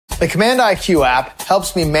The Command IQ app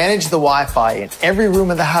helps me manage the Wi-Fi in every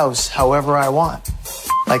room of the house however I want.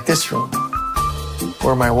 Like this room,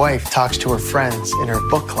 where my wife talks to her friends in her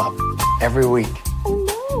book club every week.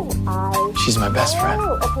 She's my best friend.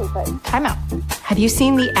 Time out. Have you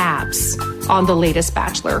seen the abs on the latest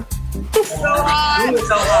Bachelor?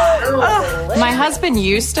 My husband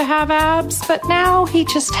used to have abs, but now he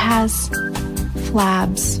just has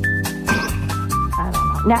flabs. I don't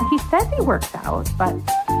know. Now, he says he works out, but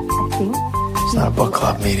I think... It's not a book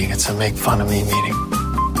club meeting, it's a make fun of me meeting.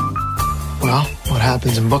 Well, what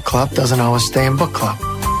happens in book club doesn't always stay in book club.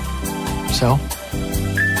 So?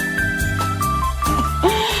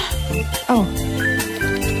 Oh.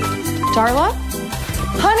 Darla?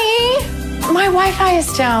 Honey, my Wi-Fi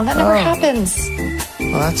is down. That never happens.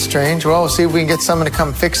 Well, that's strange. Well, we'll see if we can get someone to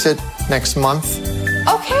come fix it next month.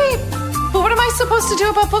 Okay, but what am I supposed to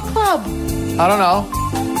do about book club? I don't know.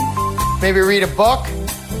 Maybe read a book?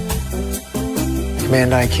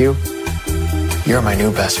 Command IQ, you're my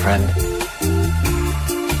new best friend.